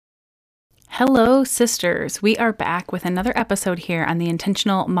Hello, sisters. We are back with another episode here on the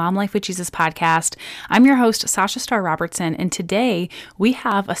Intentional Mom Life with Jesus podcast. I'm your host, Sasha Starr Robertson, and today we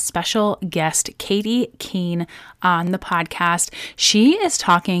have a special guest, Keene, on the podcast. She is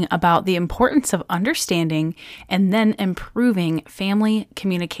talking about the importance of understanding and then improving family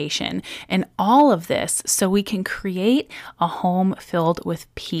communication, and all of this so we can create a home filled with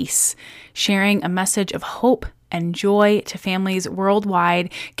peace, sharing a message of hope and joy to families worldwide.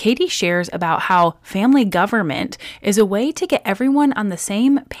 Katie shares about how family government is a way to get everyone on the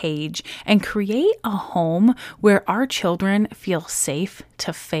same page and create a home where our children feel safe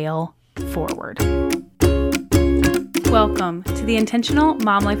to fail forward. Welcome to the Intentional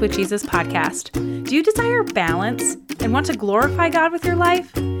Mom Life with Jesus podcast. Do you desire balance and want to glorify God with your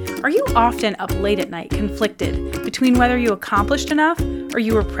life? Are you often up late at night conflicted between whether you accomplished enough or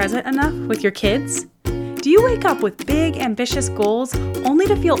you were present enough with your kids? Do you wake up with big, ambitious goals only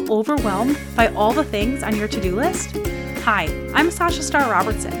to feel overwhelmed by all the things on your to-do list? Hi, I'm Sasha Starr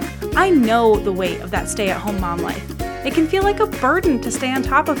Robertson. I know the weight of that stay-at-home mom life. It can feel like a burden to stay on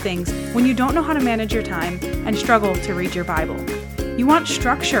top of things when you don't know how to manage your time and struggle to read your Bible. You want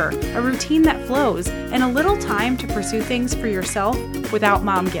structure, a routine that flows, and a little time to pursue things for yourself without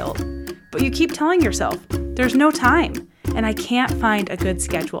mom guilt. But you keep telling yourself, there's no time, and I can't find a good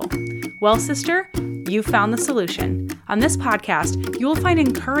schedule. Well, sister, you found the solution. On this podcast, you will find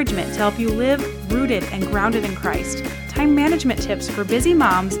encouragement to help you live rooted and grounded in Christ, time management tips for busy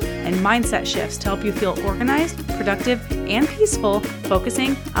moms, and mindset shifts to help you feel organized, productive, and peaceful,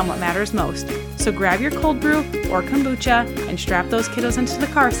 focusing on what matters most. So grab your cold brew or kombucha and strap those kiddos into the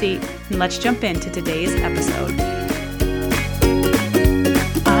car seat, and let's jump into today's episode.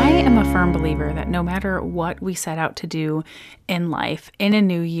 I am a firm believer that no matter what we set out to do in life, in a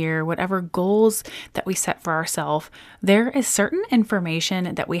new year, whatever goals that we set for ourselves, there is certain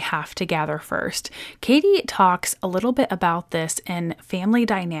information that we have to gather first. Katie talks a little bit about this in family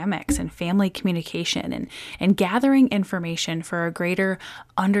dynamics and family communication and gathering information for a greater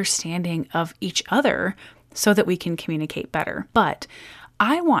understanding of each other so that we can communicate better. But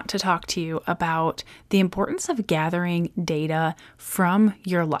I want to talk to you about the importance of gathering data from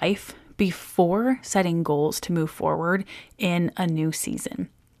your life before setting goals to move forward in a new season.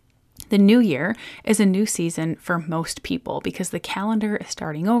 The new year is a new season for most people because the calendar is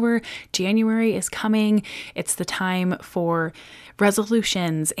starting over. January is coming. It's the time for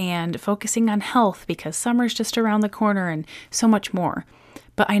resolutions and focusing on health because summer's just around the corner and so much more.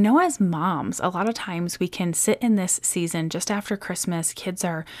 But I know as moms, a lot of times we can sit in this season just after Christmas, kids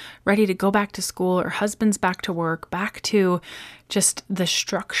are ready to go back to school or husband's back to work, back to just the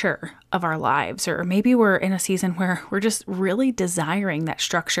structure of our lives. Or maybe we're in a season where we're just really desiring that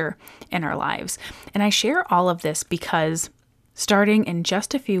structure in our lives. And I share all of this because starting in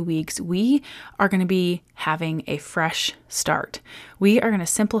just a few weeks, we are going to be having a fresh start. We are going to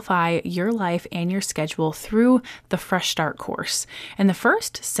simplify your life and your schedule through the Fresh Start course. And the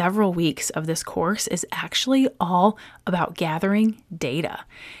first several weeks of this course is actually all about gathering data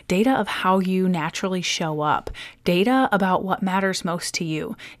of how you naturally show up, data about what matters most to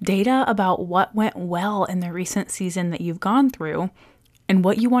you, data about what went well in the recent season that you've gone through, and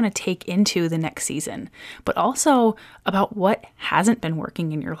what you want to take into the next season, but also about what hasn't been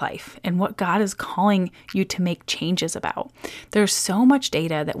working in your life and what God is calling you to make changes about. There's so much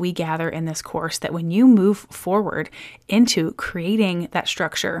data that we gather in this course that when you move forward into creating that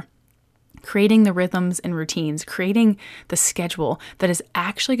structure, creating the rhythms and routines, creating the schedule that is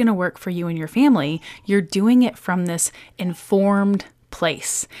actually going to work for you and your family, you're doing it from this informed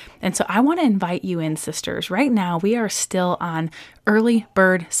place. And so I want to invite you in, sisters. Right now, we are still on early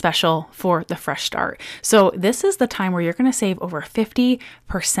bird special for the Fresh Start. So this is the time where you're going to save over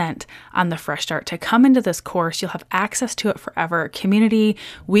 50% on the Fresh Start. To come into this course, you'll have access to it forever. Community,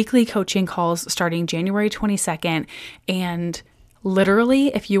 weekly coaching calls starting January 22nd, and literally,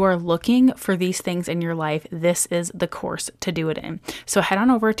 if you are looking for these things in your life, this is the course to do it in. So head on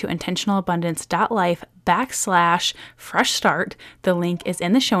over to intentionalabundance.life/fresh start. The link is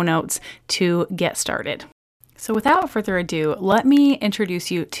in the show notes to get started. So without further ado, let me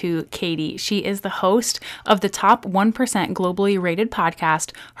introduce you to Katie. She is the host of the top 1% globally rated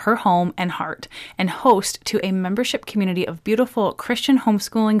podcast, Her Home and Heart, and host to a membership community of beautiful Christian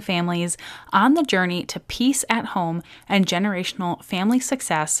homeschooling families on the journey to peace at home and generational family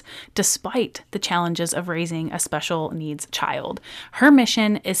success despite the challenges of raising a special needs child. Her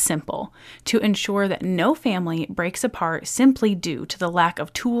mission is simple: to ensure that no family breaks apart simply due to the lack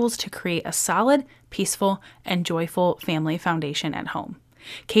of tools to create a solid, peaceful, and joyful family foundation at home.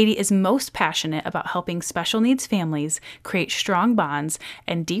 Katie is most passionate about helping special needs families create strong bonds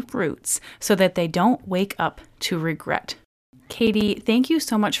and deep roots so that they don't wake up to regret. Katie, thank you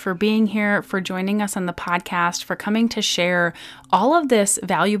so much for being here, for joining us on the podcast, for coming to share all of this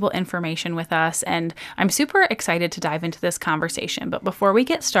valuable information with us. And I'm super excited to dive into this conversation. But before we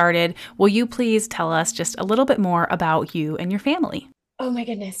get started, will you please tell us just a little bit more about you and your family? Oh my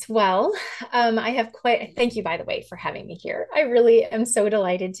goodness. Well, thank you, by the way, for having me here. I really am so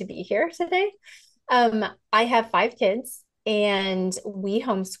delighted to be here today. I have 5 kids and we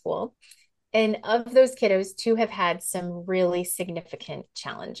homeschool. And of those kiddos, two have had some really significant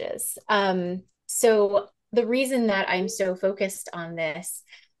challenges. So the reason that I'm so focused on this,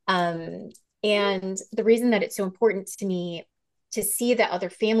 um, and the reason that it's so important to me to see that other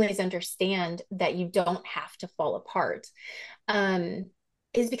families understand that you don't have to fall apart, um,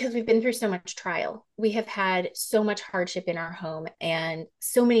 is because we've been through so much trial. We have had so much hardship in our home and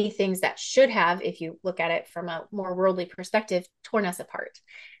so many things that should have, if you look at it from a more worldly perspective, torn us apart.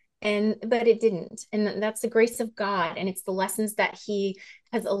 But it didn't. And that's the grace of God. And it's the lessons that He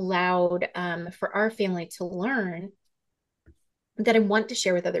has allowed for our family to learn that I want to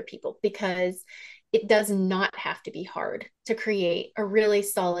share with other people, because it does not have to be hard to create a really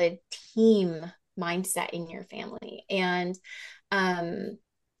solid team mindset in your family. And um,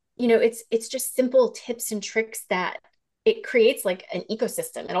 it's just simple tips and tricks that it creates like an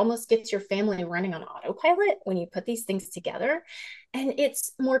ecosystem. It almost gets your family running on autopilot when you put these things together. And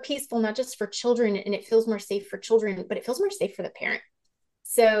it's more peaceful, not just for children, and it feels more safe for children, but it feels more safe for the parent.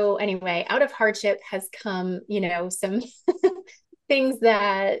 So anyway, out of hardship has come, some things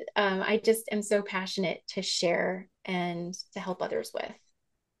that I just am so passionate to share and to help others with.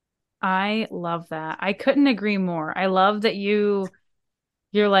 I love that. I couldn't agree more. I love that you're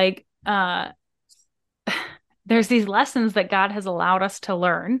like, there's these lessons that God has allowed us to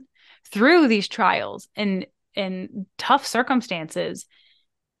learn through these trials and tough circumstances,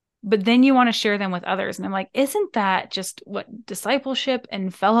 but then you want to share them with others. And I'm like, isn't that just what discipleship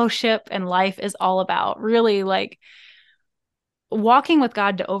and fellowship and life is all about? Really, like walking with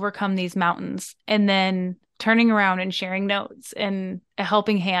God to overcome these mountains and then turning around and sharing notes and a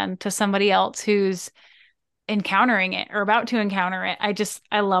helping hand to somebody else who's encountering it or about to encounter it.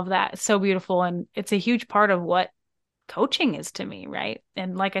 I love that. It's so beautiful. And it's a huge part of what coaching is to me, right?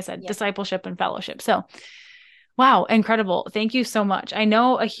 And like I said, Yep. discipleship and fellowship. So, wow, incredible. Thank you so much. I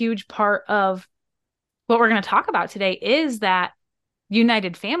know a huge part of what we're going to talk about today is that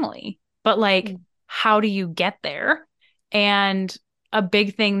united family, but like, Mm. how do you get there? And a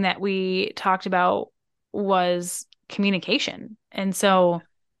big thing that we talked about was communication. And so,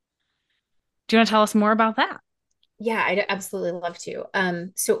 do you want to tell us more about that? Yeah, I'd absolutely love to.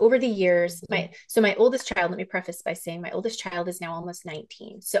 So over the years, my oldest child, let me preface by saying my oldest child is now almost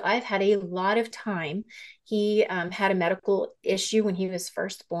 19. So I've had a lot of time. He had a medical issue when he was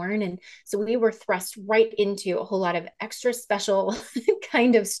first born. And so we were thrust right into a whole lot of extra special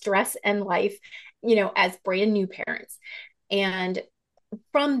kind of stress and life, as brand new parents. And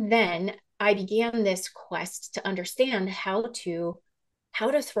from then, I began this quest to understand how to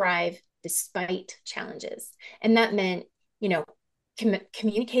thrive despite challenges. And that meant, you know,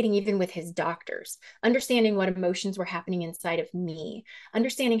 communicating even with his doctors, understanding what emotions were happening inside of me,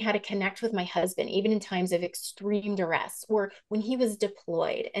 understanding how to connect with my husband, even in times of extreme duress or when he was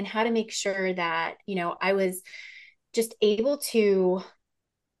deployed, and how to make sure that, I was just able to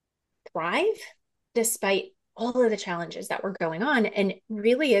thrive despite all of the challenges that were going on. And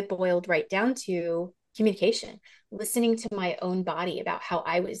really, it boiled right down to communication, listening to my own body about how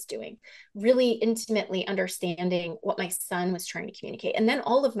I was doing, really intimately understanding what my son was trying to communicate, and then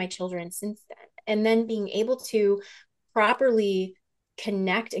all of my children since then. And then being able to properly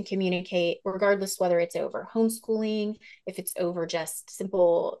connect and communicate, regardless whether it's over homeschooling, if it's over just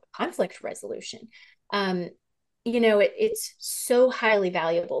simple conflict resolution. Um, it's so highly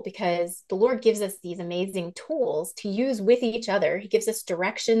valuable because the Lord gives us these amazing tools to use with each other. He gives us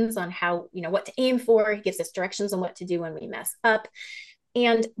directions on how, what to aim for. He gives us directions on what to do when we mess up.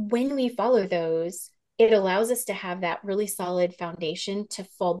 And when we follow those, it allows us to have that really solid foundation to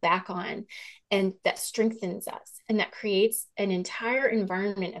fall back on, and that strengthens us, and that creates an entire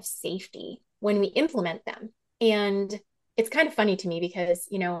environment of safety when we implement them. And it's kind of funny to me because,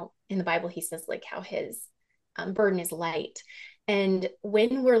 in the Bible, he says like how his burden is light. And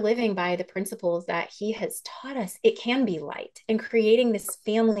when we're living by the principles that he has taught us, it can be light. And creating this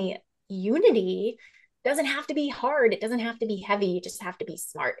family unity doesn't have to be hard. It doesn't have to be heavy. You just have to be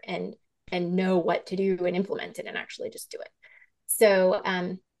smart and know what to do and implement it and actually just do it. So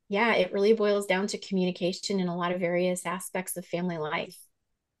yeah, it really boils down to communication in a lot of various aspects of family life.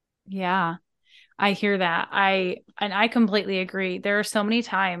 Yeah, I hear that. I completely agree. There are so many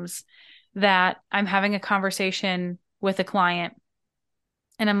times that I'm having a conversation with a client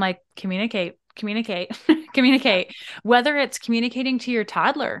and I'm like, communicate, communicate, communicate. Whether it's communicating to your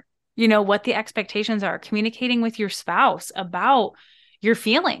toddler, what the expectations are, communicating with your spouse about your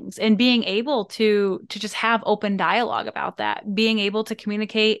feelings and being able to just have open dialogue about that, being able to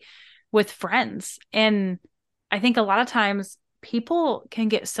communicate with friends. And I think a lot of times people can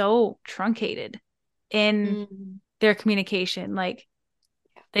get so truncated in Mm, their communication. Like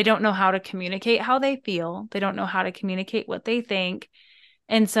they don't know how to communicate how they feel. They don't know how to communicate what they think.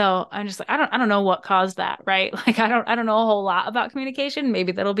 And so I'm just like, I don't know what caused that, right? Like I don't know a whole lot about communication.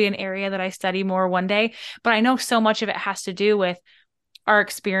 Maybe that'll be an area that I study more one day, but I know so much of it has to do with our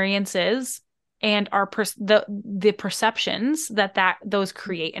experiences and the perceptions that those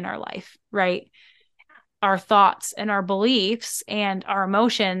create in our life, right? Our thoughts and our beliefs and our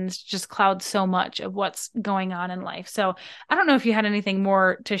emotions just cloud so much of what's going on in life. So I don't know if you had anything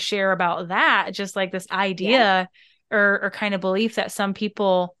more to share about that, just like this yeah. idea or kind of belief that some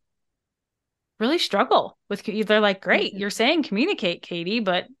people really struggle with. They're like, great, you're Mhm. saying communicate, Katie,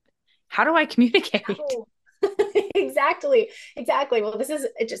 but how do I communicate? Oh, exactly. Exactly. Well,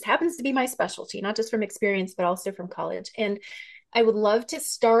 it just happens to be my specialty, not just from experience, but also from college. And I would love to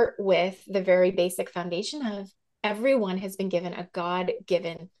start with the very basic foundation of everyone has been given a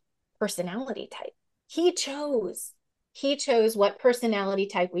God-given personality type. He chose. He chose what personality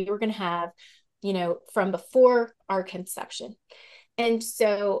type we were going to have, from before our conception. And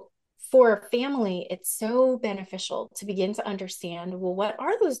so for a family, it's so beneficial to begin to understand, well, what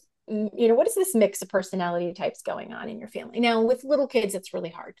are those, what is this mix of personality types going on in your family? Now, with little kids, it's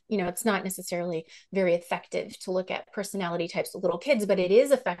really hard. It's not necessarily very effective to look at personality types of little kids, but it is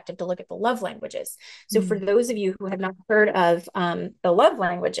effective to look at the love languages. So for Mm. those of you who have not heard of the love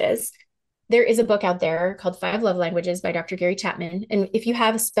languages, there is a book out there called Five Love Languages by Dr. Gary Chapman. And if you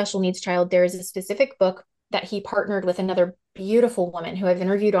have a special needs child, there is a specific book that he partnered with another beautiful woman who I've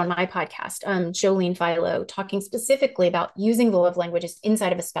interviewed on my podcast, Jolene Philo, talking specifically about using the love languages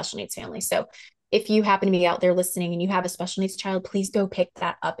inside of a special needs family. So if you happen to be out there listening and you have a special needs child, please go pick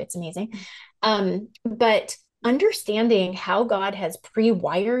that up. It's amazing. But understanding how God has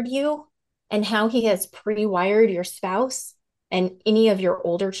pre-wired you and how he has pre-wired your spouse and any of your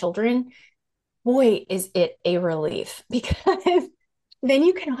older children, boy, is it a relief because then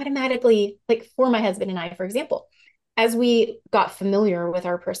you can automatically, like for my husband and I, for example, as we got familiar with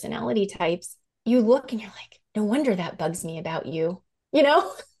our personality types, you look and you're like, no wonder that bugs me about you. You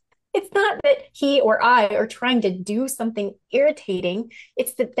know, it's not that he or I are trying to do something irritating.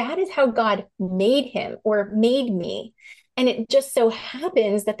 It's that is how God made him or made me. And it just so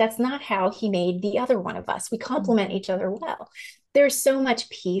happens that that's not how he made the other one of us. We complement Mhm. each other well. There's so much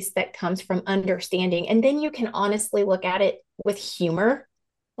peace that comes from understanding. And then you can honestly look at it with humor.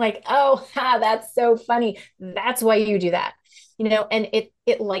 Like, oh, ha, that's so funny. That's why you do that. And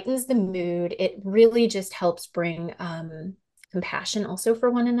it lightens the mood. It really just helps bring compassion also for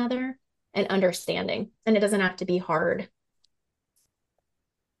one another and understanding. And it doesn't have to be hard.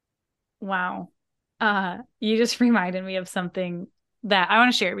 Wow. You just reminded me of something that I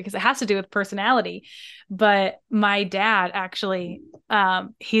want to share because it has to do with personality. But my dad actually,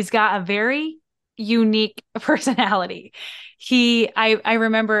 he's got a very unique personality. I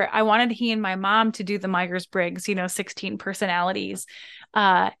remember I wanted he and my mom to do the Myers-Briggs, 16 personalities,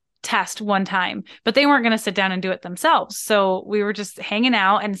 uh, test one time, but they weren't going to sit down and do it themselves. So we were just hanging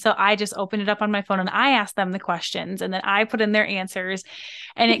out. And so I just opened it up on my phone and I asked them the questions and then I put in their answers.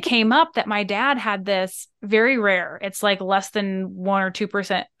 And it came up that my dad had this very rare, it's like less than 1 or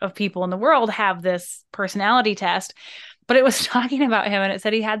 2% of people in the world have this personality test. But it was talking about him and it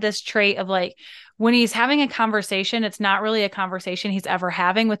said he had this trait of like when he's having a conversation, it's not really a conversation he's ever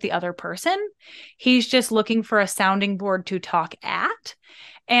having with the other person. He's just looking for a sounding board to talk at.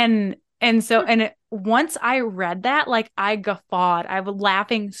 Once I read that, like I guffawed. I was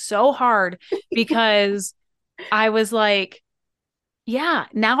laughing so hard because I was like, yeah,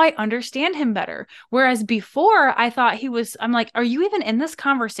 now I understand him better. Whereas before, I'm like, are you even in this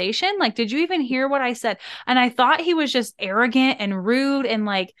conversation? Like, did you even hear what I said? And I thought he was just arrogant and rude and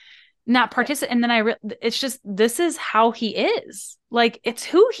like not Yeah. participate. And then it's just, this is how he is. Like, it's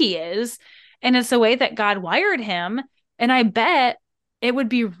who he is. And it's the way that God wired him. And I bet it would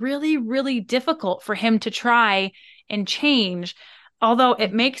be really, really difficult for him to try and change, although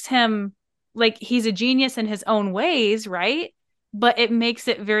it Mhm. makes him like he's a genius in his own ways, right? But it makes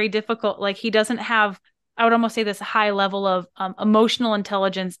it very difficult. Like he doesn't have I would almost say this high level of emotional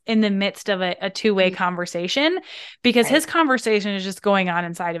intelligence in the midst of a two-way Mm, conversation, because his right. conversation is just going on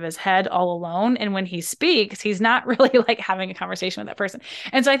inside of his head all alone. And when he speaks, he's not really like having a conversation with that person.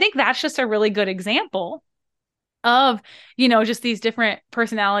 And so I think that's just a really good example of, just these different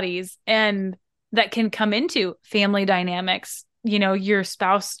personalities and that can come into family dynamics, your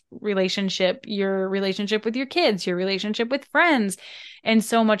spouse relationship, your relationship with your kids, your relationship with friends, and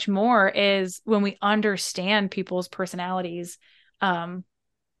so much more is when we understand people's personalities. Um,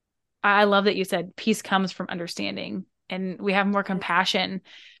 I love that you said peace comes from understanding and we have more compassion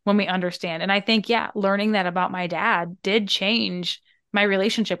when we understand. And I think, yeah, learning that about my dad did change my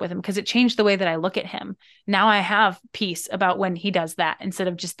relationship with him because it changed the way that I look at him. Now I have peace about when he does that instead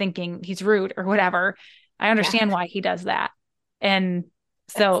of just thinking he's rude or whatever. I Yeah. understand why he does that. And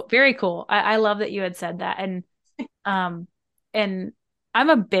That's so very cool. I love that you had said that. Um and I'm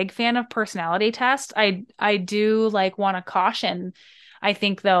a big fan of personality tests. I do like want to caution. I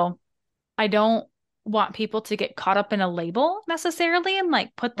think though I don't want people to get caught up in a label necessarily and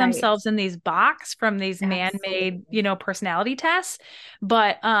like put right. themselves in these box from these man-made, Absolutely. personality tests.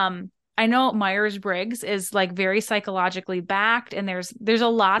 But I know Myers-Briggs is like very psychologically backed and there's a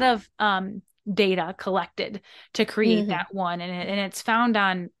lot of data collected to create Hmm. that one and it's found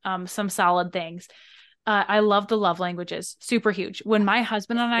on some solid things. I love the love languages, super huge. When my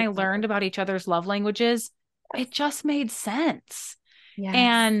husband and I learned about each other's love languages, it just made sense. Yes.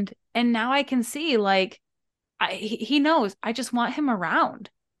 And now I can see like he knows I just want him around.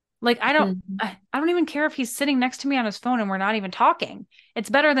 Like Mhm. I don't even care if he's sitting next to me on his phone and we're not even talking. It's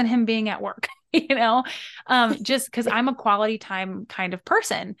better than him being at work, just because I'm a quality time kind of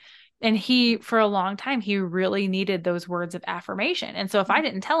person. And he, for a long time, he really needed those words of affirmation. And so if I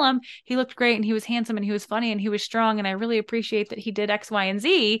didn't tell him he looked great and he was handsome and he was funny and he was strong and I really appreciate that he did X, Y, and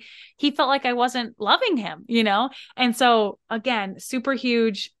Z, he felt like I wasn't loving him. And so again, super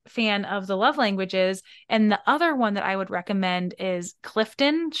huge fan of the love languages. And the other one that I would recommend is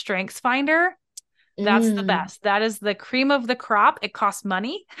Clifton Strengths Finder. That's the Mm. best. That is the cream of the crop. It costs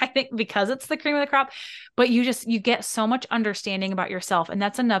money, I think, because it's the cream of the crop, but you get so much understanding about yourself. And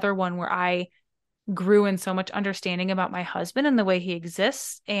that's another one where I grew in so much understanding about my husband and the way he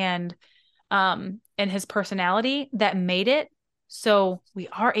exists and his personality that made it so we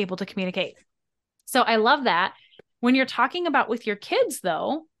are able to communicate. So I love that. When you're talking about with your kids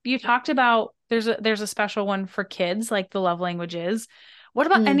though, you talked about there's a special one for kids like the love languages. What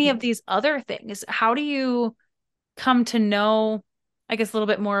about any of Mhm. these other things? How do you come to know, I guess, a little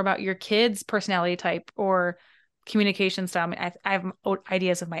bit more about your kids' personality type or communication style? I mean, I have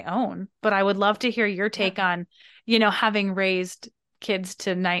ideas of my own, but I would love to hear your Yeah. take on, having raised kids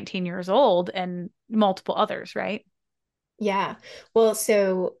to 19 years old and multiple others, right? Yeah. Well,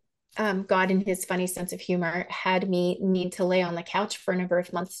 so God, in his funny sense of humor, had me need to lay on the couch for a number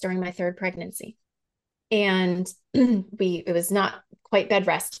of months during my third pregnancy. And it was not quite bed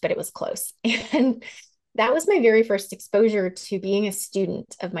rest, but it was close. And that was my very first exposure to being a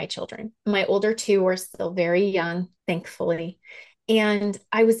student of my children. My older two were still very young, thankfully. And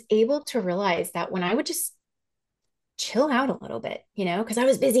I was able to realize that when I would just chill out a little bit, because I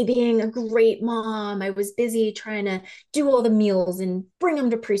was busy being a great mom. I was busy trying to do all the meals and bring them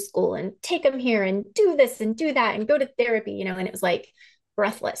to preschool and take them here and do this and do that and go to therapy, and it was like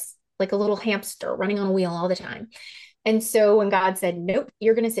breathless, like a little hamster running on a wheel all the time. And so when God said, nope,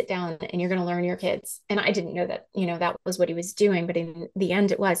 you're going to sit down and you're going to learn your kids. And I didn't know that, that was what he was doing. But in the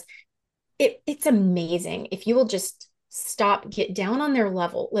end, it's amazing if you will just stop, get down on their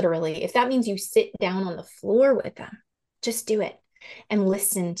level, literally. If that means you sit down on the floor with them, just do it and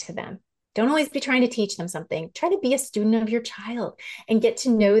listen to them. Don't always be trying to teach them something. Try to be a student of your child and get to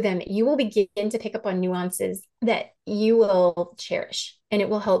know them. You will begin to pick up on nuances that you will cherish, and it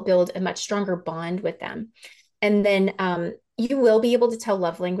will help build a much stronger bond with them. And then you will be able to tell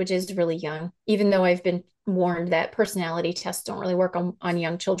love languages really young, even though I've been warned that personality tests don't really work on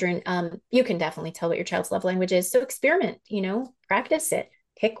young children. You can definitely tell what your child's love language is. So experiment, practice it.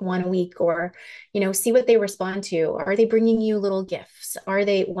 Pick one a week, or, see what they respond to. Are they bringing you little gifts? Are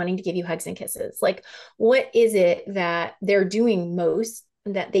they wanting to give you hugs and kisses? Like, what is it that they're doing most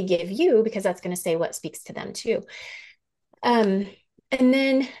that they give you? Because that's going to say what speaks to them too. Um, and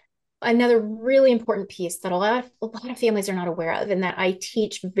then another really important piece that a lot of families are not aware of, and that I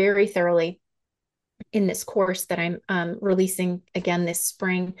teach very thoroughly in this course that I'm releasing again this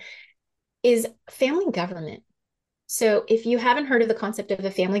spring, is family government. So if you haven't heard of the concept of a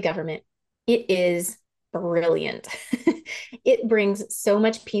family government, it is brilliant. It brings so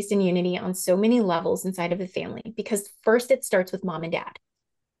much peace and unity on so many levels inside of the family, because first it starts with mom and dad.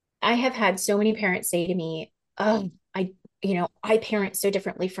 I have had so many parents say to me, "Oh, I parent so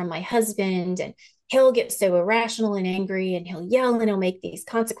differently from my husband, and he'll get so irrational and angry, and he'll yell and he'll make these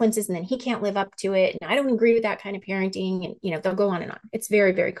consequences, and then he can't live up to it. And I don't agree with that kind of parenting." And, they'll go on and on. It's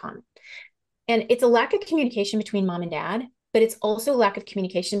very, very common. And it's a lack of communication between mom and dad, but it's also a lack of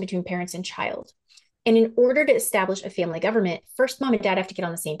communication between parents and child. And in order to establish a family government, first mom and dad have to get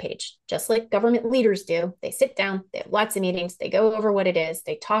on the same page, just like government leaders do. They sit down, they have lots of meetings, they go over what it is,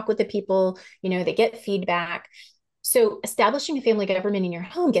 they talk with the people, they get feedback. So establishing a family government in your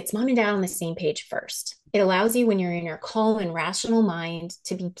home gets mom and dad on the same page first. It allows you, when you're in your calm and rational mind,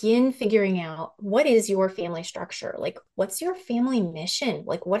 to begin figuring out, what is your family structure? Like, what's your family mission?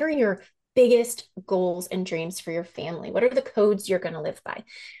 Like, what are your biggest goals and dreams for your family? What are the codes you're going to live by?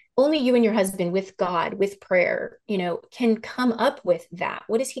 Only you and your husband, with God, with prayer, can come up with that.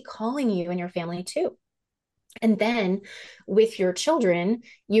 What is he calling you and your family to? And then with your children,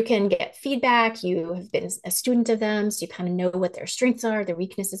 you can get feedback. You have been a student of them, so you kind of know what their strengths are, their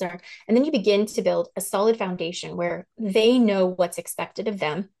weaknesses are. And then you begin to build a solid foundation where they know what's expected of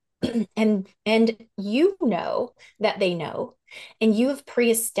them. And you know that they know, and you have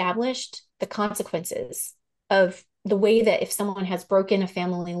pre-established the consequences of the way that if someone has broken a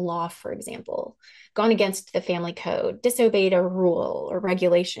family law, for example, gone against the family code, disobeyed a rule or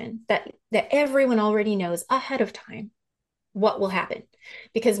regulation, that everyone already knows ahead of time what will happen.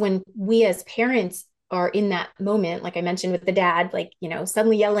 Because when we as parents are in that moment, like I mentioned with the dad, like,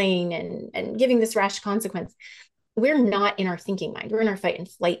 suddenly yelling and giving this rash consequence, we're not in our thinking mind. We're in our fight and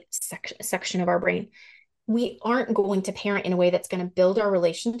flight section of our brain. We aren't going to parent in a way that's going to build our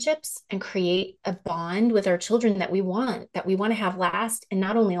relationships and create a bond with our children that we want to have last, and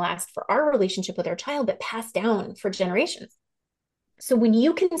not only last for our relationship with our child, but pass down for generations. So when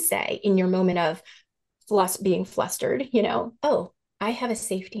you can say, in your moment of being flustered, "Oh, I have a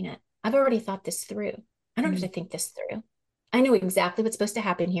safety net. I've already thought this through. I don't have to think this through. I know exactly what's supposed to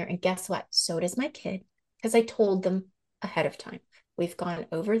happen here. And guess what? So does my kid, because I told them ahead of time. We've gone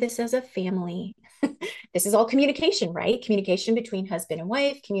over this as a family." This is all communication, right? Communication between husband and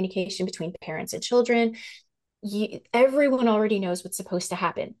wife, communication between parents and children. Everyone already knows what's supposed to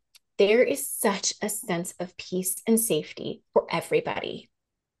happen. There is such a sense of peace and safety for everybody.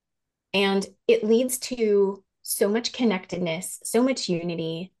 And it leads to so much connectedness, so much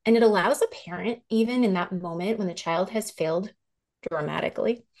unity. And it allows a parent, even in that moment when the child has failed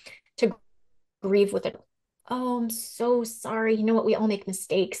dramatically, to grieve with it. "Oh, I'm so sorry. You know what? We all make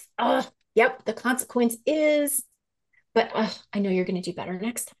mistakes. Oh, yep. The consequence is, but I know you're going to do better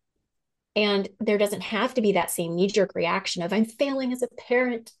next time." And there doesn't have to be that same knee jerk reaction of, "I'm failing as a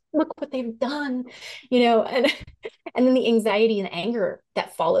parent. Look what they've done," and and then the anxiety and the anger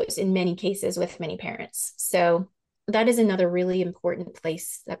that follows in many cases with many parents. So that is another really important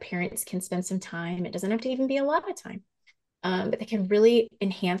place that parents can spend some time. It doesn't have to even be a lot of time, but they can really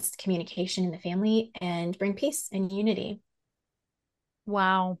enhance communication in the family and bring peace and unity.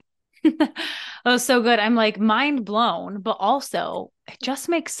 Wow. That was so good. I'm like mind blown, but also it just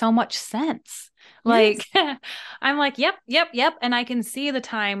makes so much sense. Like Yes. I'm like, yep, yep, yep. And I can see the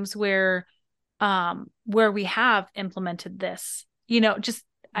times where we have implemented this, just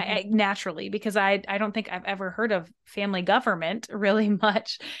Mm-hmm. I naturally, because I don't think I've ever heard of family government really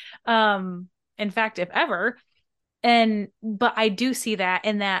much. In fact, if ever. But I do see that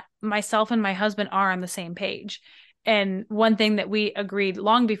in that myself and my husband are on the same page. And one thing that we agreed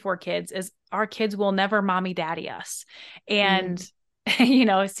long before kids is our kids will never mommy daddy us. And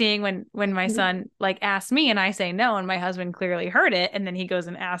seeing when my son like asks me and I say no, and my husband clearly heard it, and then he goes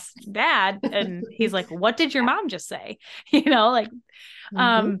and asks dad, and he's like, "What did your Yeah. mom just say?" Like, Mm-hmm.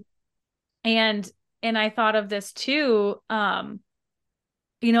 um, and I thought of this too,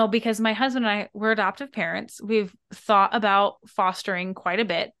 because my husband and I, we're adoptive parents. We've thought about fostering quite a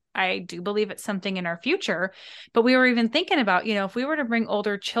bit. I do believe it's something in our future, but we were even thinking about, if we were to bring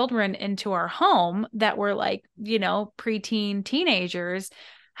older children into our home that were like, preteen teenagers,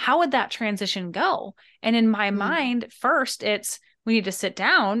 how would that transition go? And in my Mm-hmm. mind, first, it's we need to sit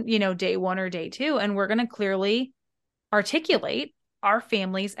down, day one or day two, and we're going to clearly articulate our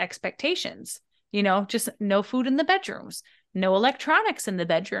family's expectations. Just no food in the bedrooms, no electronics in the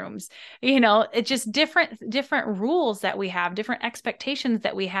bedrooms. It's just different rules that we have, different expectations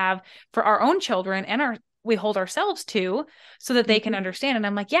that we have for our own children, and we hold ourselves to, so that they can Mm-hmm. understand. And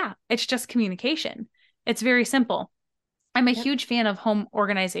I'm like, yeah, it's just communication. It's very simple. I'm a Yep. huge fan of home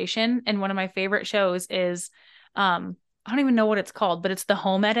organization, and one of my favorite shows is I don't even know what it's called, but it's the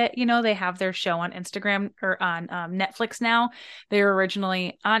Home Edit. They have their show on Instagram or on Netflix now. They were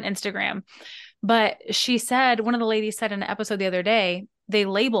originally on Instagram. But one of the ladies said in an episode the other day they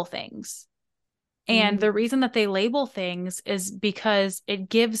label things. And the Mm, reason that they label things is because it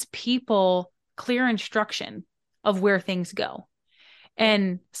gives people clear instruction of where things go. yeah.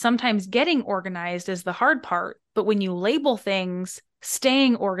 And sometimes getting organized is the hard part. But when you label things,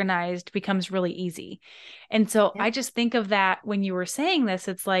 staying organized becomes really easy. And so Yeah. I just think of that when you were saying this,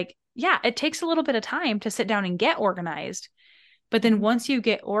 it's like, yeah, it takes a little bit of time to sit down and get organized. But then Mhm. once you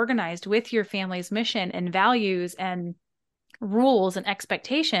get organized with your family's mission and values and rules and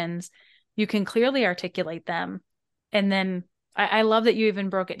expectations, you can clearly articulate them. And then I love that you even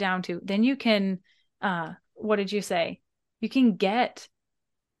broke it down to then you can, what did you say? You can get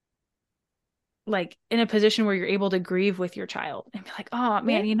like in a position where you're able to grieve with your child and be like, oh Yeah.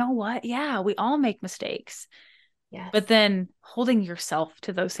 man, you know what? Yeah, we all make mistakes. But Yes. then holding yourself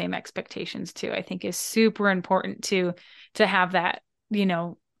to those same expectations too, I think is super important to have that,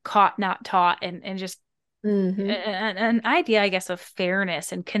 caught, not taught, and just Hmm. an idea, I guess, of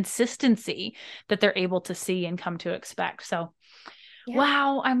fairness and consistency that they're able to see and come to expect. So, Yeah.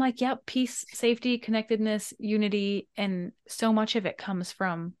 wow, I'm like, yep, peace, safety, connectedness, unity, and so much of it comes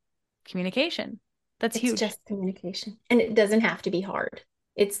from communication. That's It's huge. just communication, and it doesn't have to be hard.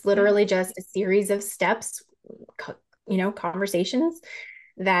 It's Yeah. literally just a series of steps, conversations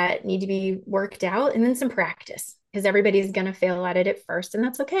that need to be worked out, and then some practice because everybody's going to fail at it at first, and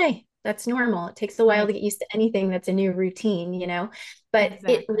that's okay. That's normal. It takes a while to Right. get used to anything that's a new routine. But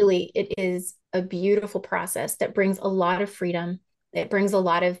Exactly. it is a beautiful process that brings a lot of freedom. It brings a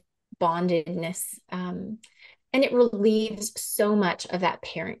lot of bondedness. And it relieves so much of that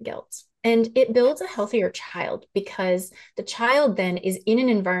parent guilt. And it builds a healthier child because the child then is in an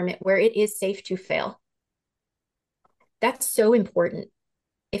environment where it is safe to fail. That's so important.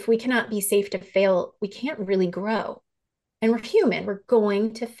 If we cannot be safe to fail, we can't really grow. And we're human, we're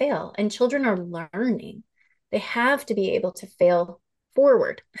going to fail. And children are learning. They have to be able to fail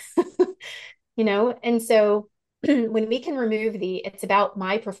forward. And so when we can remove the it's about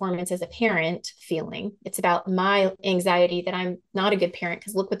my performance as a parent feeling, it's about my anxiety that I'm not a good parent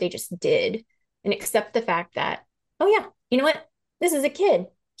because look what they just did, and accept the fact that, oh, yeah, you know what? This is a kid.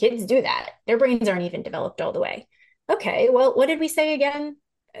 Kids do that. Their brains aren't even developed all the way. Okay, well, what did we say again?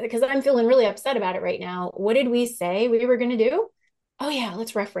 Because I'm feeling really upset about it right now. What did we say we were going to do? Oh, yeah,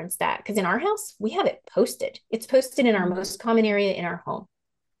 let's reference that. Because in our house, we have it posted. It's posted in our Mhm. most common area in our home.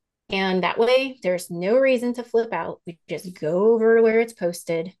 And that way, there's no reason to flip out. We just go over to where it's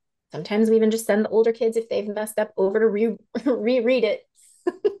posted. Sometimes we even just send the older kids, if they've messed up, over to reread it.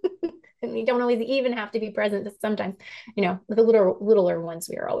 And we don't always even have to be present. Sometimes, the littler ones,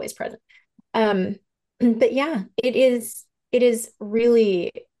 we are always present. Um, but yeah, it is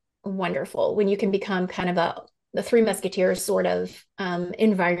really wonderful when you can become kind of the Three Musketeers sort of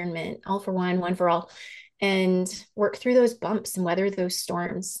environment, all for one for all, and work through those bumps and weather those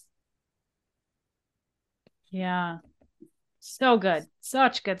storms. Yeah. So good.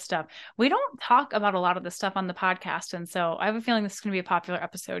 Such good stuff. We don't talk about a lot of this stuff on the podcast. And so I have a feeling this is going to be a popular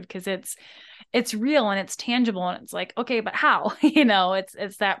episode because it's real and it's tangible and it's like, okay, but how?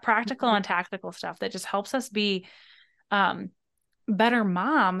 It's that practical and tactical stuff that just helps us be um better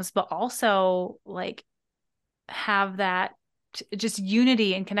moms, but also like have that just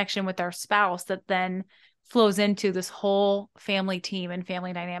unity and connection with our spouse that then flows into this whole family team and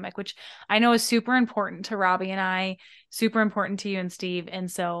family dynamic, which I know is super important to Robbie and I, super important to you and Steve.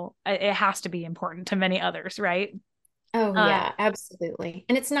 And so it has to be important to many others, right? Oh, Uh, yeah, absolutely.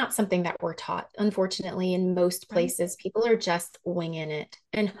 And it's not something that we're taught, unfortunately, in most right. places. People are just winging it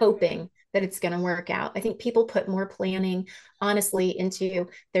and hoping that it's going to work out. I think people put more planning, honestly, into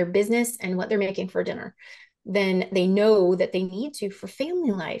their business and what they're making for dinner than they know that they need to for family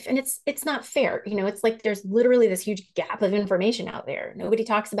life. And it's not fair. It's like there's literally this huge gap of information out there. Nobody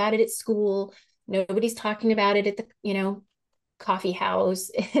talks about it at school. Nobody's talking about it at the coffee house.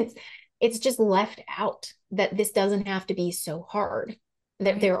 It's just left out that this doesn't have to be so hard,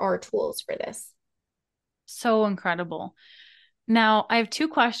 that Right. there are tools for this. So incredible. Now, I have two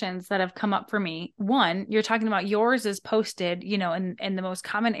questions that have come up for me. One, you're talking about yours is posted, in the most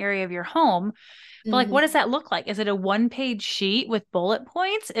common area of your home. But like, what Mhm. does that look like? Is it a one-page sheet with bullet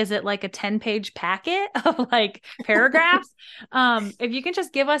points? Is it like a 10-page packet of like paragraphs? If you can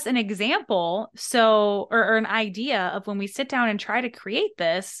just give us an example, or an idea of when we sit down and try to create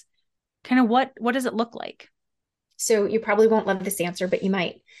this, kind of what does it look like? So you probably won't love this answer, but you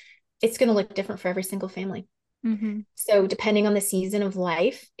might. It's going to look different for every single family. Mm-hmm. So, depending on the season of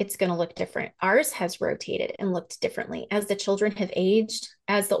life, it's going to look different. Ours has rotated and looked differently as the children have aged,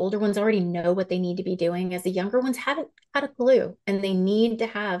 as the older ones already know what they need to be doing, as the younger ones haven't had a clue and they need to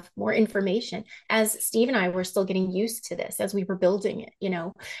have more information. As Steve and I were still getting used to this as we were building it,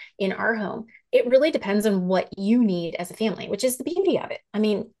 in our home, it really depends on what you need as a family, which is the beauty of it. I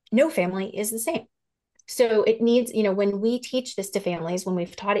mean, no family is the same. So it needs, when we teach this to families, when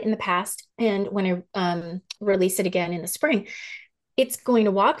we've taught it in the past, and when I release it again in the spring, it's going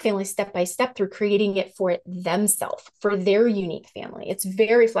to walk families step by step through creating it for themselves, for their unique family. It's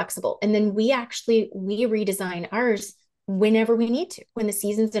very flexible. And then we redesign ours whenever we need to, when the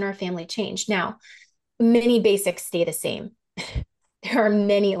seasons in our family change. Now, many basics stay the same. There are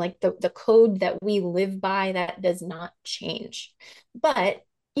many, like the code that we live by, that does not change. But,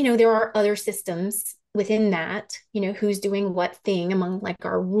 there are other systems within that, who's doing what thing among like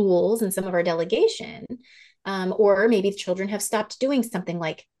our rules and some of our delegation. Or maybe the children have stopped doing something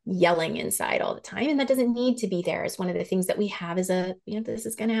like yelling inside all the time. And that doesn't need to be there. As one of the things that we have is this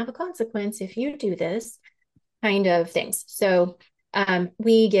is going to have a consequence if you do this kind of things. So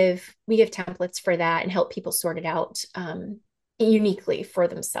we give templates for that and help people sort it out uniquely for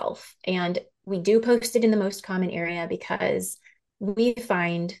themselves. And we do post it in the most common area because we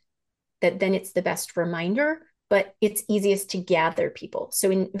find that then it's the best reminder, but it's easiest to gather people. So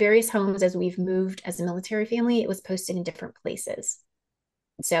in various homes, as we've moved as a military family, it was posted in different places.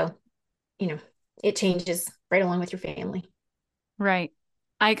 So, it changes right along with your family. Right.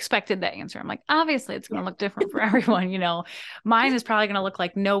 I expected that answer. I'm like, obviously it's going Yeah. to look different for everyone, Mine is probably going to look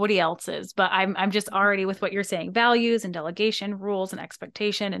like nobody else's, but I'm just already with what you're saying, values and delegation, rules and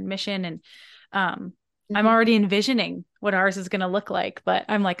expectation and mission and I'm Mm-hmm. already envisioning what ours is going to look like, but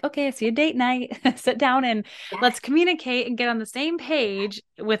I'm like, okay, I see a date night. Sit down and Yeah. let's communicate and get on the same page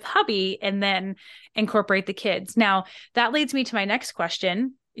with hubby and then incorporate the kids. Now, that leads me to my next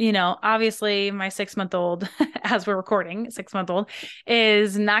question. Obviously my 6 month old, as we're recording, 6 month old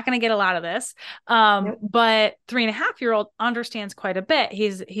is not going to get a lot of this. Nope. But 3.5 year old understands quite a bit.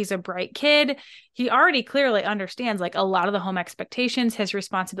 He's a bright kid. He already clearly understands like a lot of the home expectations, his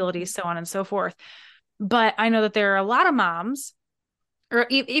responsibilities, so on and so forth. But I know that there are a lot of moms or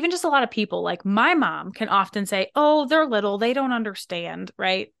even just a lot of people, like my mom can often say, oh, they're little, they don't understand,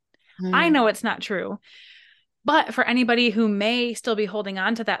 right? I Mm, know it's not true. But for anybody who may still be holding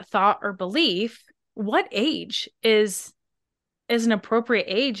on to that thought or belief, what age is an appropriate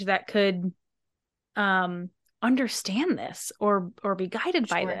age that could um understand this or be guided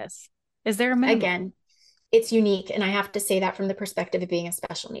by sure. this? Is there a minimum? Again, it's unique. And I have to say that from the perspective of being a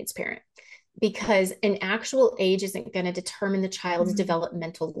special needs parent, because an actual age isn't going to determine the child's Mm-hmm.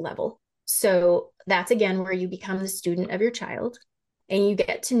 developmental level. So that's again where you become the student of your child and you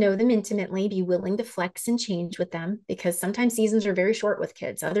get to know them intimately, be willing to flex and change with them, because sometimes seasons are very short with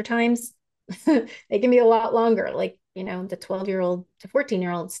kids. Other times they can be a lot longer, like, the 12-year-old to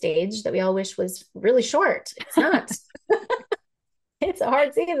 14-year-old stage that we all wish was really short. It's not. It's a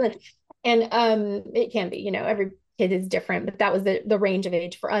hard season. And it can be, every kid is different, but that was the range of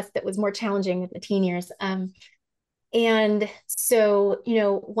age for us that was more challenging with the teen years. And so,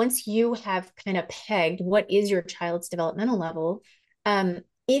 once you have kind of pegged what is your child's developmental level,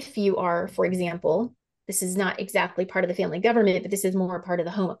 if you are, for example, this is not exactly part of the family government, but this is more part of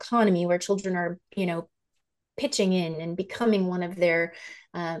the home economy where children are, pitching in and becoming one of their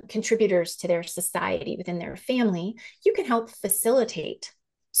contributors to their society within their family, you can help facilitate.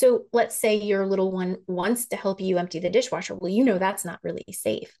 So let's say your little one wants to help you empty the dishwasher. Well, that's not really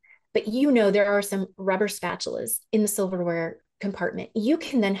safe, but there are some rubber spatulas in the silverware compartment. You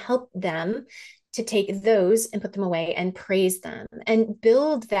can then help them to take those and put them away and praise them and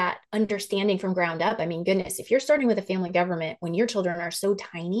build that understanding from ground up. I mean, goodness, if you're starting with a family government when your children are so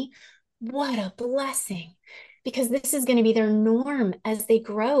tiny, what a blessing, because this is going to be their norm as they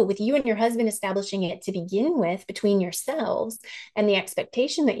grow, with you and your husband establishing it to begin with between yourselves and the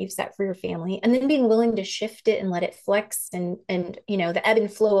expectation that you've set for your family, and then being willing to shift it and let it flex, and the ebb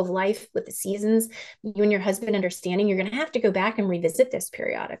and flow of life with the seasons, you and your husband understanding you're going to have to go back and revisit this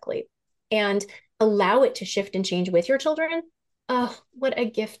periodically and allow it to shift and change with your children. Oh, what a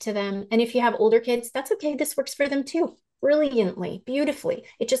gift to them. And if you have older kids, that's okay. This works for them too, brilliantly, beautifully.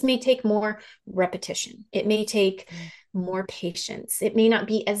 It just may take more repetition. It may take more patience. It may not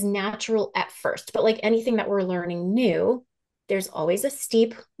be as natural at first, but like anything that we're learning new, there's always a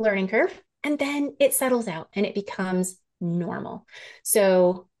steep learning curve, and then it settles out and it becomes normal.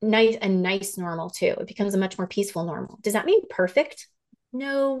 So a nice normal too. It becomes a much more peaceful normal. Does that mean perfect?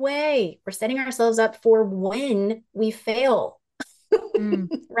 No way. We're setting ourselves up for when we fail. Mm.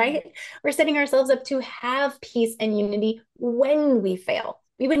 right? We're setting ourselves up to have peace and unity when we fail.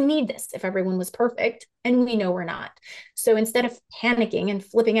 We would need this if everyone was perfect, and we know we're not. So instead of panicking and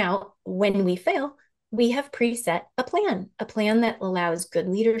flipping out when we fail, we have preset a plan that allows good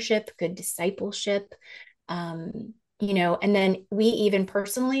leadership, good discipleship. And then we even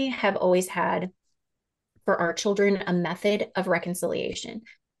personally have always had for our children a method of reconciliation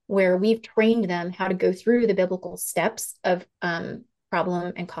where we've trained them how to go through the biblical steps of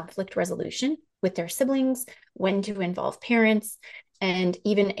problem and conflict resolution with their siblings, when to involve parents, and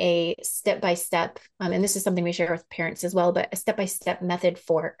even a step by step, and this is something we share with parents as well, but a step by step method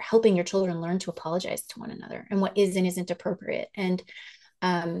for helping your children learn to apologize to one another and what is and isn't appropriate. And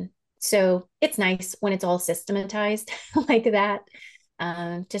so it's nice when it's all systematized like that.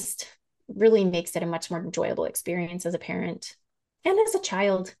 Just really makes it a much more enjoyable experience as a parent and as a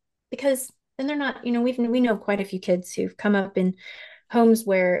child, because then they're not, we know quite a few kids who've come up in homes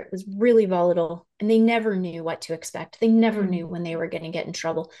where it was really volatile and they never knew what to expect. They never Mm. knew when they were going to get in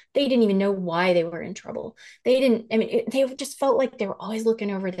trouble. They didn't even know why they were in trouble. They didn't, I mean, they just felt like they were always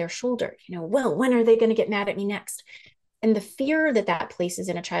looking over their shoulder, well, when are they going to get mad at me next? And the fear that that places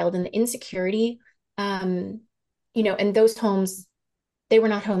in a child and the insecurity, and those homes, they were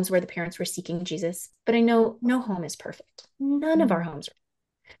not homes where the parents were seeking Jesus, but I know no home is perfect. None of our Mm. homes are.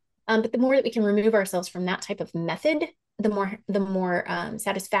 But the more that we can remove ourselves from that type of method, the more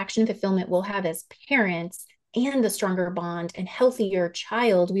satisfaction, fulfillment we'll have as parents, and the stronger bond and healthier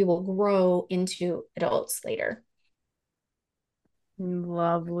child we will grow into adults later.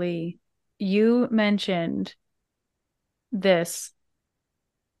 Lovely. You mentioned this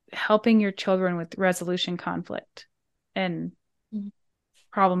helping your children with resolution conflict and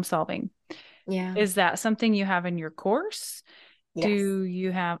problem solving. Yeah. Is that something you have in your course? Yes. Do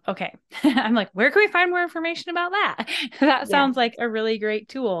you have, okay. I'm like, where can we find more information about that? That Yeah. sounds like a really great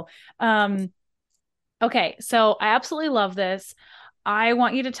tool. Um, okay. So I absolutely love this. I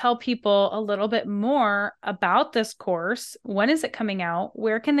want you to tell people a little bit more about this course. When is it coming out?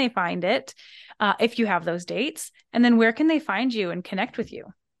 Where can they find it? If you have those dates, and then where can they find you and connect with you?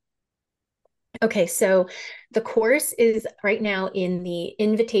 Okay, so the course is right now in the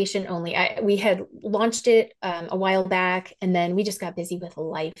invitation only. We had launched it a while back, and then we just got busy with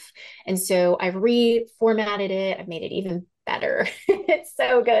life. And so I've reformatted it, I've made it even better. It's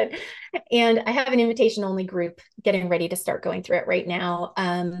so good. And I have an invitation only group getting ready to start going through it right now.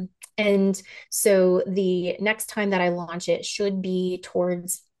 And so the next time that I launch it should be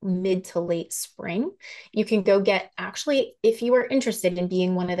towards mid to late spring. You can go get, actually, if you are interested in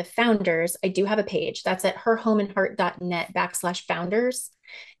being one of the founders, I do have a page that's at herhomeandheart.net/founders.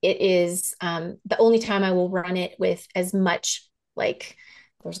 It is the only time I will run it with as much, like,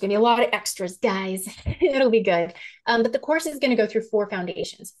 there's going to be a lot of extras, guys. It'll be good. But the course is going to go through four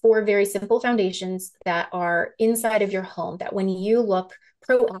very simple foundations that are inside of your home, that when you look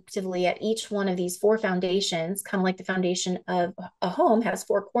proactively at each one of these four foundations, kind of like the foundation of a home has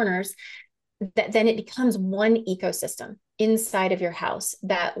four corners, that then it becomes one ecosystem inside of your house,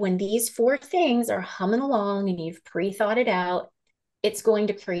 that when these four things are humming along and you've pre-thought it out, it's going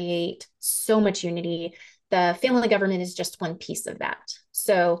to create so much unity. The family government is just one piece of that.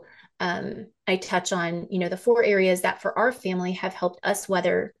 So I touch on, the four areas that for our family have helped us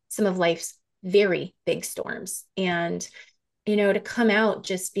weather some of life's very big storms. And, to come out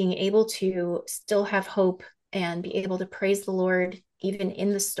just being able to still have hope and be able to praise the Lord, even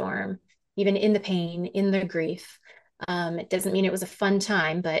in the storm, even in the pain, in the grief. It doesn't mean it was a fun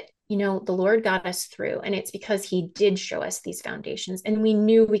time, but the Lord got us through, and it's because He did show us these foundations, and we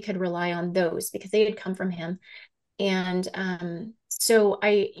knew we could rely on those because they had come from Him. And so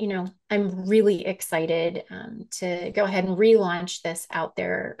I'm really excited to go ahead and relaunch this out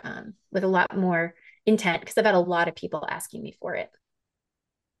there with a lot more intent, because I've had a lot of people asking me for it.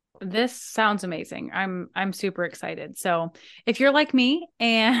 This sounds amazing. I'm super excited. So, if you're like me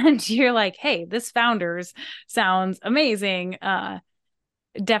and you're like, "Hey, this founders sounds amazing."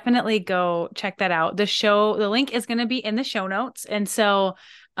 Definitely go check that out. The link is going to be in the show notes. And so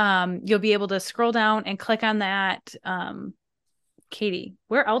you'll be able to scroll down and click on that. Katie,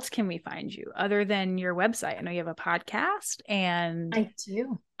 where else can we find you other than your website? I know you have a podcast and I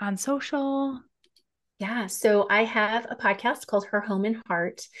do. on social. Yeah, so I have a podcast called Her Home and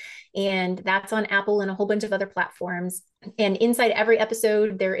Heart, and that's on Apple and a whole bunch of other platforms. And inside every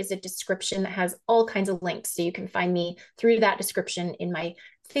episode, there is a description that has all kinds of links. So you can find me through that description in my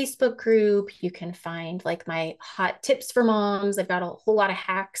Facebook group. You can find like my hot tips for moms. I've got a whole lot of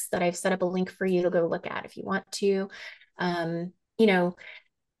hacks that I've set up a link for you to go look at if you want to. Um, you know,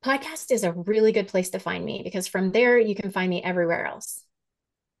 Podcast is a really good place to find me because from there you can find me everywhere else.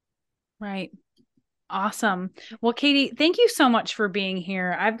 Right. Awesome. Well, Katie, thank you so much for being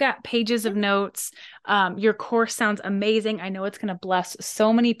here. I've got pages of notes. Your course sounds amazing. I know it's going to bless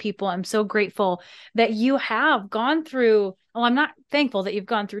so many people. I'm so grateful that you have gone through, well, I'm not thankful that you've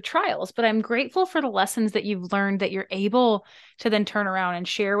gone through trials, but I'm grateful for the lessons that you've learned that you're able to then turn around and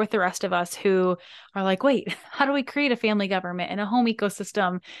share with the rest of us who are like, wait, how do we create a family government and a home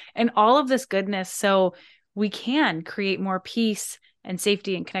ecosystem and all of this goodness so we can create more peace and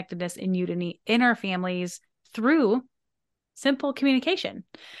safety and connectedness and unity in our families through simple communication.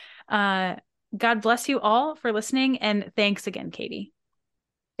 God bless you all for listening. And thanks again, Katie.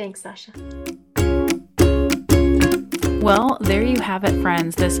 Thanks, Sasha. Well, there you have it,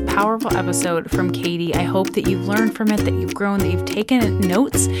 friends. This powerful episode from Katie. I hope that you've learned from it, that you've grown, that you've taken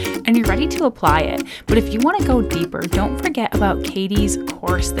notes, and you're ready to apply it. But if you want to go deeper, don't forget about Katie's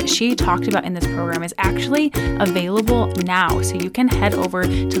course that she talked about in this program is actually available now. So you can head over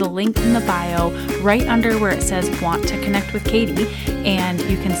to the link in the bio right under where it says want to connect with Katie, and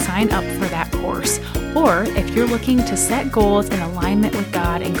you can sign up for that course. Or if you're looking to set goals in alignment with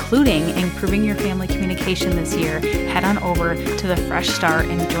God, including improving your family communication this year, head on over to the Fresh Start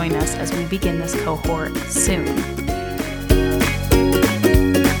and join us as we begin this cohort soon.